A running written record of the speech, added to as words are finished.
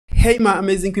Hey my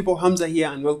amazing people, Hamza here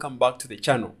and welcome back to the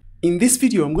channel. In this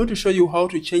video, I'm going to show you how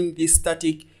to change this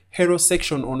static hero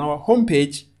section on our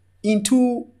homepage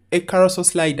into a carousel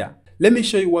slider. Let me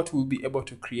show you what we'll be able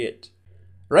to create.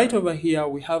 Right over here,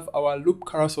 we have our loop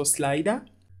carousel slider,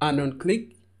 and on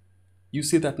click, you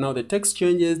see that now the text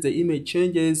changes, the image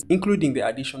changes, including the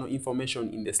additional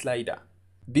information in the slider.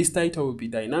 This title will be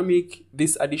dynamic,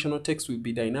 this additional text will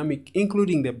be dynamic,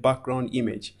 including the background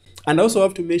image. And I also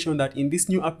have to mention that in this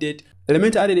new update,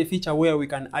 Elementor added a feature where we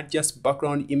can adjust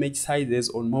background image sizes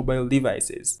on mobile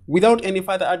devices. Without any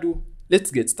further ado, let's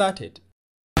get started.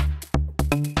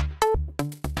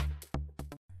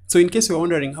 So in case you're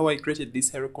wondering how I created this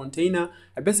hero container,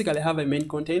 I basically have a main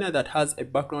container that has a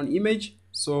background image.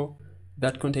 So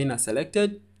that container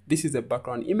selected, this is a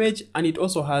background image, and it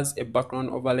also has a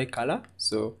background overlay color.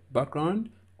 So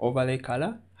background overlay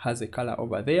color has a color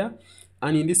over there.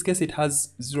 And in this case, it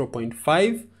has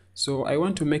 0.5. So I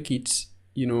want to make it,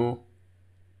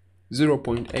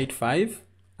 0.85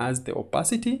 as the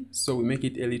opacity. So we make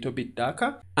it a little bit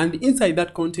darker. And inside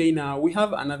that container, we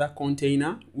have another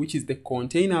container, which is the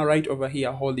container right over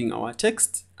here holding our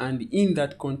text. And in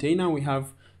that container, we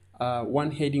have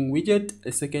one heading widget,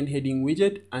 a second heading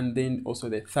widget, and then also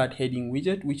the third heading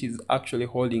widget, which is actually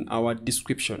holding our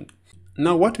description.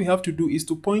 Now what we have to do is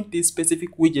to point these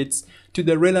specific widgets to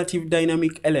the relative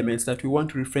dynamic elements that we want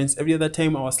to reference every other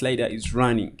time our slider is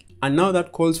running. And now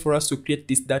that calls for us to create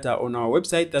this data on our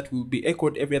website that will be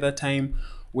echoed every other time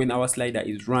when our slider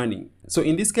is running. So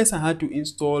in this case, I had to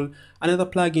install another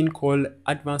plugin called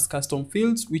Advanced Custom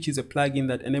Fields, which is a plugin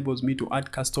that enables me to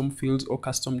add custom fields or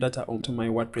custom data onto my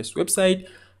WordPress website.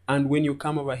 And when you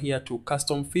come over here to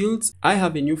custom fields, I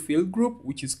have a new field group,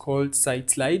 which is called site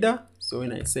slider. So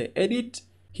when I say edit,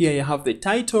 here you have the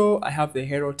title, I have the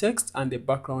hero text and the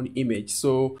background image.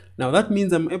 So now that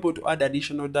means I'm able to add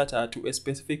additional data to a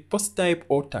specific post type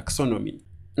or taxonomy.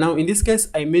 Now in this case,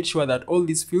 I made sure that all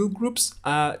these field groups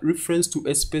are referenced to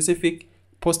a specific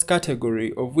post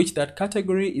category, of which that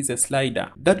category is a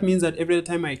slider. That means that every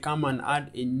time I come and add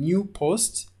a new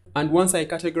post, and once I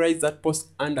categorize that post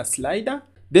under slider,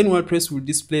 then WordPress will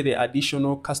display the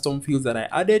additional custom fields that I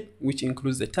added, which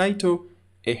includes the title,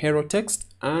 a hero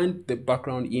text, and the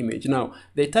background image. Now,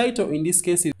 the title in this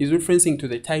case is referencing to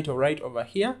the title right over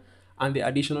here, and the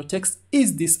additional text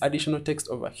is this additional text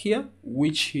over here,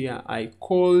 which here I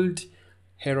called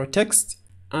hero text.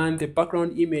 And the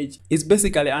background image is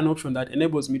basically an option that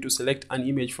enables me to select an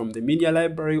image from the media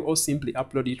library or simply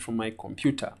upload it from my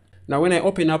computer. Now, when I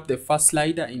open up the first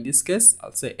slider, in this case,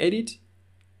 I'll say edit,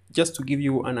 just to give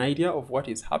you an idea of what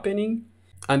is happening.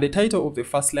 And the title of the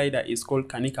first slider is called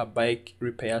Kanika Bike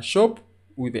Repair Shop,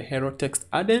 with the hero text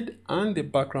added and the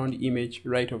background image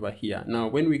right over here. Now,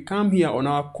 when we come here on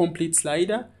our complete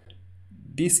slider,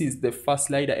 this is the first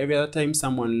slider. Every other time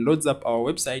someone loads up our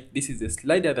website, this is the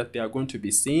slider that they are going to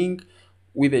be seeing,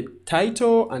 with the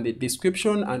title and the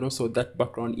description and also that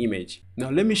background image. Now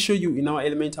let me show you in our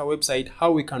Elementor website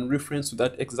how we can reference to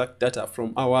that exact data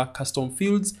from our custom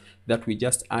fields that we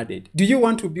just added. Do you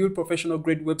want to build professional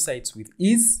grade websites with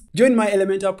ease? Join my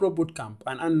Elementor Pro Bootcamp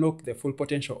and unlock the full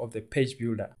potential of the page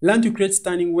builder. Learn to create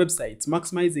stunning websites,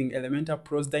 maximizing Elementor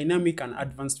Pro's dynamic and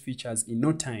advanced features in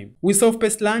no time. With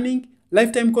self-paced learning,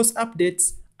 lifetime course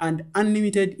updates, and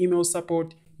unlimited email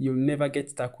support, you'll never get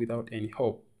stuck without any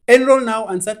help. Enroll now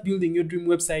and start building your dream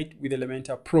website with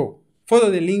Elementor Pro. Follow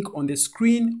the link on the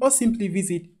screen or simply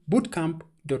visit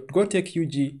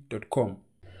bootcamp.gotechug.com.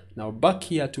 Now back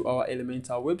here to our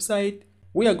Elementor website,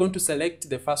 we are going to select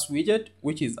the first widget,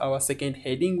 which is our second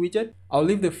heading widget. I'll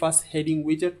leave the first heading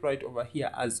widget right over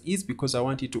here as is because I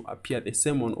want it to appear the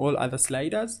same on all other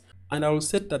sliders. And I will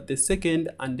set that the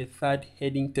second and the third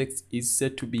heading text is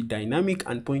set to be dynamic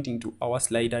and pointing to our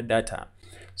slider data.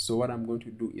 So what I'm going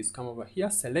to do is come over here,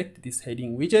 select this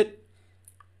heading widget,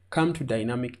 come to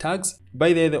dynamic tags.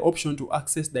 By the option to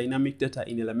access dynamic data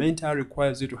in Elementor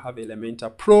requires you to have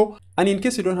Elementor Pro. And in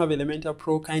case you don't have Elementor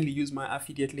Pro, kindly use my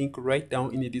affiliate link right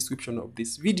down in the description of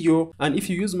this video. And if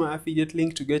you use my affiliate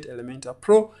link to get Elementor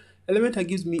Pro, Elementor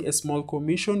gives me a small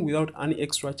commission without any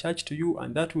extra charge to you,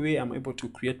 and that way I'm able to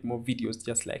create more videos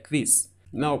just like this.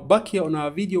 Now back here on our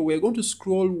video, we're going to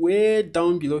scroll way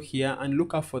down below here and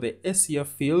look up for the SEF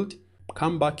field.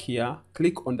 Come back here,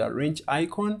 click on the range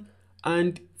icon,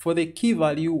 and for the key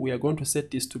value, we are going to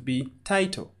set this to be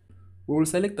title. We will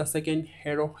select the second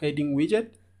hero heading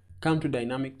widget, come to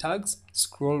dynamic tags,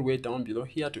 scroll way down below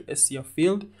here to SEF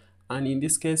field, and in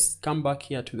this case, come back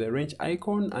here to the range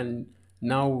icon, and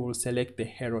now we will select the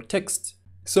hero text.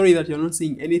 Sorry that you're not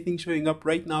seeing anything showing up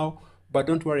right now, but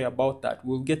don't worry about that.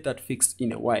 We'll get that fixed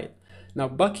in a while. Now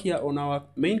back here on our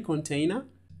main container,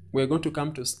 we're going to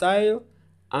come to style,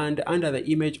 and under the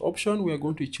image option, we're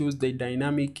going to choose the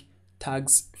dynamic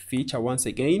tags feature once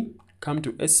again. Come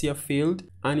to SCF field,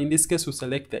 and in this case, we'll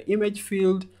select the image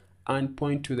field and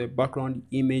point to the background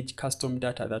image custom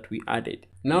data that we added.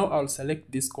 Now I'll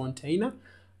select this container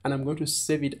and I'm going to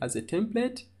save it as a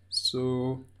template.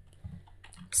 So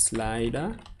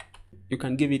slider, you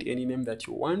can give it any name that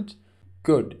you want.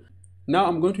 Good. Now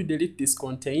I'm going to delete this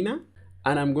container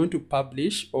and I'm going to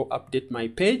publish or update my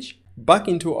page. Back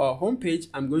into our home page,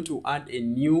 I'm going to add a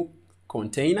new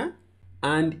container.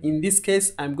 And in this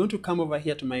case, I'm going to come over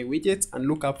here to my widgets and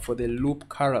look up for the loop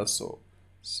carousel.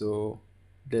 So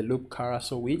the loop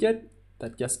carousel widget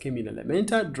that just came in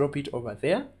Elementor, drop it over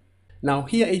there. Now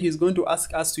here it is going to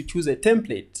ask us to choose a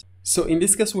template. So in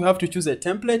this case, we have to choose a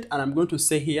template, and I'm going to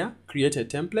say here, create a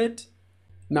template.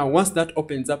 Now once that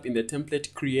opens up in the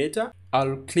template creator,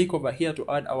 I'll click over here to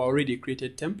add our already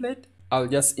created template. I'll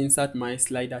just insert my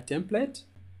slider template,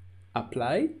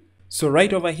 apply. So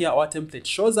right over here, our template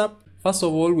shows up. First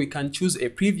of all, we can choose a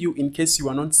preview in case you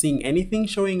are not seeing anything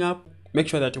showing up. Make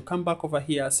sure that you come back over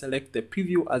here, select the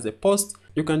preview as a post.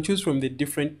 You can choose from the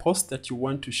different posts that you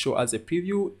want to show as a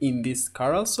preview in this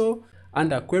carousel.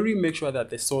 Under query, make sure that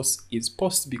the source is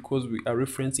post because we are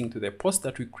referencing to the post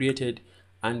that we created,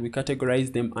 and we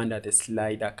categorize them under the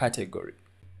slider category.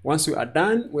 Once we are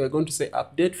done, we are going to say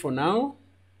update for now.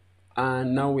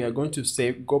 And now we are going to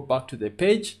say go back to the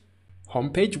page,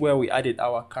 home page, where we added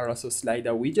our carousel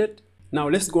slider widget. Now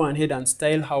let's go ahead and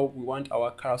style how we want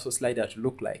our carousel slider to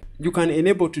look like. You can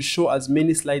enable to show as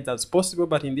many slides as possible,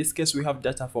 but in this case we have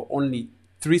data for only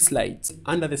 3 slides.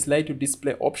 Under the slide to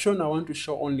display option, I want to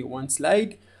show only 1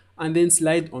 slide, and then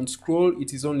slide on scroll,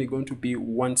 it is only going to be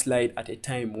 1 slide at a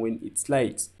time when it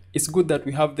slides. It's good that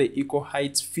we have the equal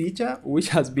heights feature, which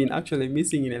has been actually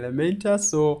missing in Elementor,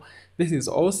 so this is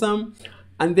awesome.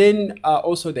 And then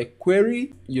also the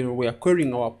query, we are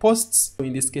querying our posts. So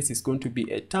in this case, it's going to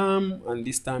be a term, and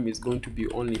this term is going to be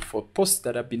only for posts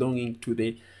that are belonging to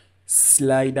the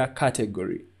slider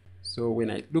category. So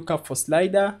when I look up for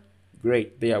slider,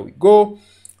 great, there we go.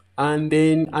 And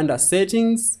then under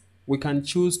settings, we can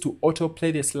choose to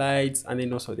autoplay the slides, and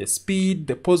then also the speed,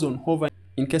 the pause on hover.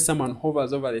 In case someone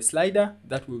hovers over the slider,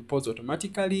 that will pause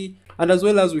automatically. And as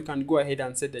well as we can go ahead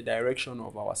and set the direction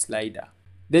of our slider.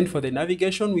 Then for the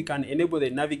navigation, we can enable the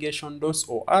navigation dots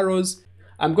or arrows.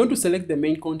 I'm going to select the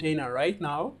main container right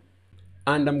now,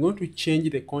 and I'm going to change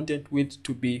the content width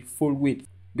to be full width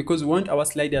because we want our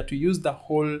slider to use the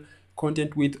whole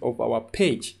content width of our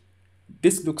page.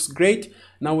 This looks great.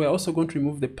 Now we're also going to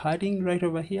remove the padding right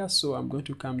over here. So I'm going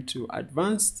to come to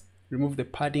advanced, remove the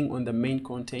padding on the main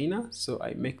container. So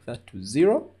I make that to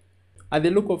 0. At the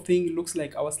look of things, it looks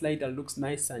like our slider looks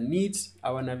nice and neat.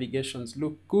 Our navigations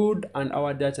look good, and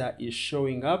our data is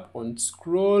showing up on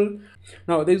scroll.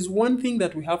 Now, there's one thing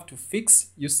that we have to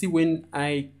fix. You see, when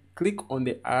I click on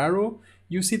the arrow,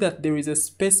 you see that there is a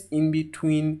space in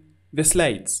between the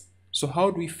slides. So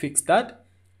how do we fix that?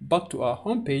 Back to our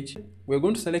home page, we're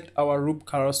going to select our loop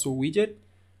carousel widget,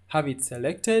 have it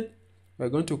selected. We're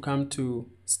going to come to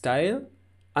style,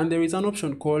 and there is an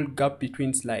option called gap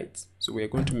between slides. So we're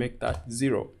going to make that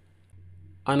 0.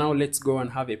 And now let's go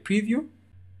and have a preview.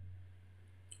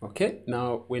 Okay,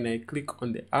 now when I click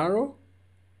on the arrow,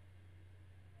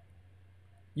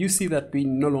 you see that we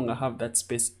no longer have that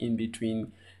space in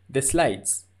between the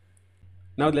slides.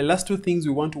 Now the last 2 things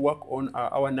we want to work on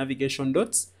are our navigation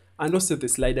dots and also the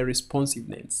slider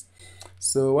responsiveness.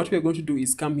 So what we're going to do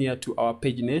is come here to our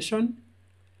pagination,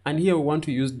 and here we want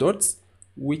to use dots,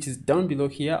 which is down below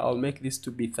here. I'll make this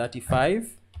to be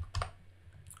 35,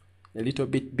 a little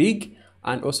bit big,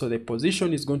 and also the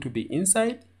position is going to be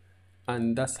inside,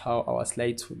 and that's how our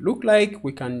slides would look like.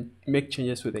 We can make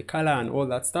changes to the color and all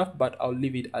that stuff, but I'll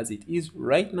leave it as it is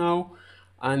right now.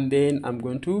 And then I'm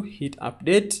going to hit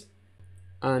update,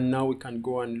 and now we can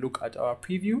go and look at our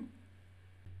preview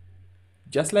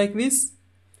just like this.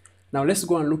 Now let's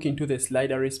go and look into the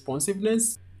slider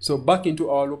responsiveness. So back into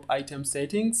our loop item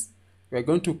settings, we're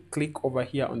going to click over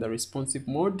here on the responsive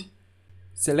mode.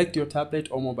 Select your tablet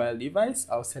or mobile device.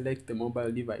 I'll select the mobile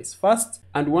device first.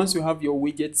 And once you have your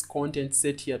widget's content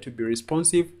set here to be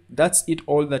responsive, that's it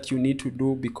all that you need to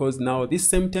do, because now this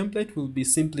same template will be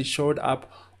simply showed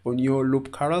up on your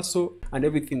loop carousel and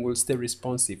everything will stay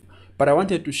responsive. But I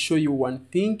wanted to show you one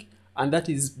thing, and that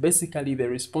is basically the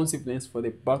responsiveness for the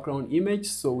background image.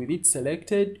 So with it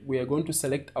selected, we are going to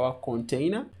select our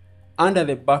container. Under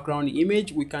the background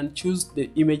image, we can choose the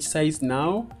image size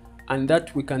now, and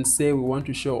that we can say we want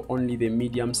to show only the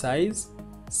medium size.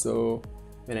 So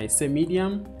when I say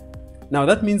medium, now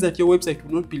that means that your website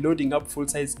will not be loading up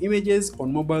full-size images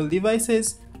on mobile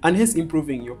devices, and hence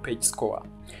improving your page score.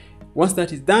 Once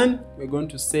that is done, we're going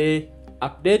to say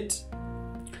update.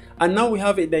 And now we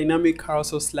have a dynamic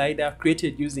carousel slider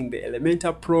created using the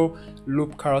Elementor Pro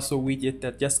Loop Carousel widget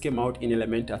that just came out in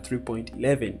Elementor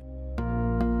 3.11.